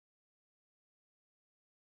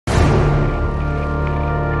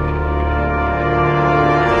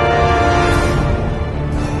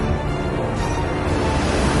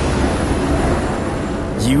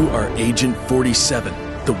Agent 47,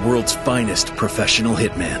 the world's finest professional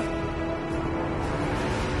hitman.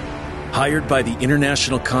 Hired by the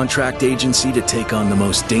International Contract Agency to take on the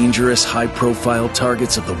most dangerous, high-profile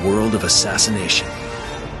targets of the world of assassination.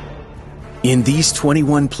 In these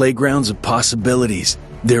 21 playgrounds of possibilities,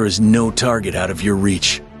 there is no target out of your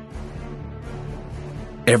reach.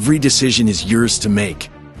 Every decision is yours to make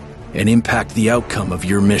and impact the outcome of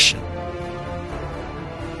your mission.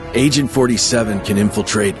 Agent 47 can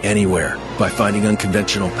infiltrate anywhere by finding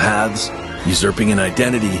unconventional paths, usurping an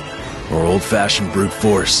identity, or old-fashioned brute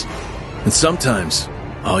force. And sometimes,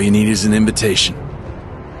 all you need is an invitation.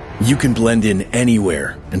 You can blend in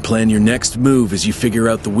anywhere and plan your next move as you figure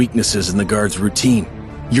out the weaknesses in the guard's routine.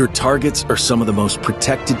 Your targets are some of the most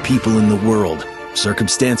protected people in the world.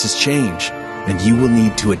 Circumstances change, and you will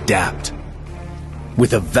need to adapt.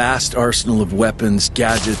 With a vast arsenal of weapons,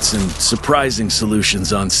 gadgets, and surprising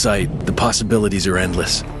solutions on site, the possibilities are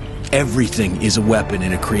endless. Everything is a weapon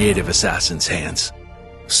in a creative assassin's hands.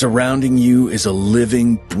 Surrounding you is a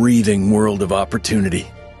living, breathing world of opportunity.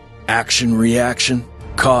 Action, reaction,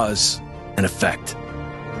 cause, and effect.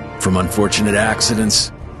 From unfortunate accidents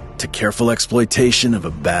to careful exploitation of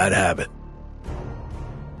a bad habit.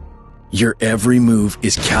 Your every move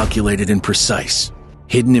is calculated and precise,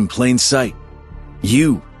 hidden in plain sight.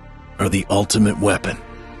 You are the ultimate weapon.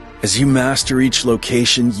 As you master each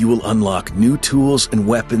location, you will unlock new tools and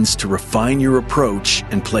weapons to refine your approach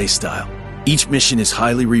and playstyle. Each mission is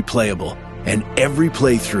highly replayable, and every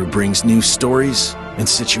playthrough brings new stories and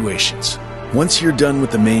situations. Once you're done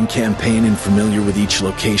with the main campaign and familiar with each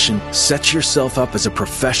location, set yourself up as a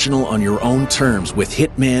professional on your own terms with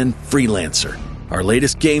Hitman Freelancer, our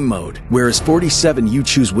latest game mode, where as 47 you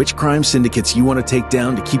choose which crime syndicates you want to take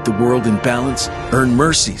down to keep the world in balance, earn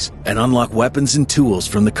mercies, and unlock weapons and tools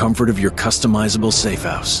from the comfort of your customizable safe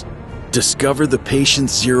house. Discover the Patient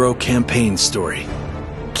Zero campaign story.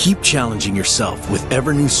 Keep challenging yourself with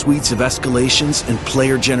ever-new suites of escalations and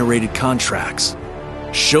player-generated contracts.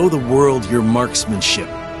 Show the world your marksmanship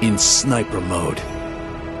in sniper mode.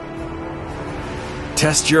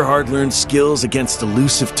 Test your hard-learned skills against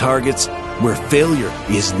elusive targets where failure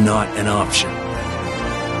is not an option.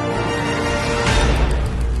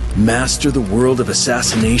 Master the world of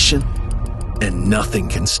assassination, and nothing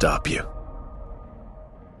can stop you.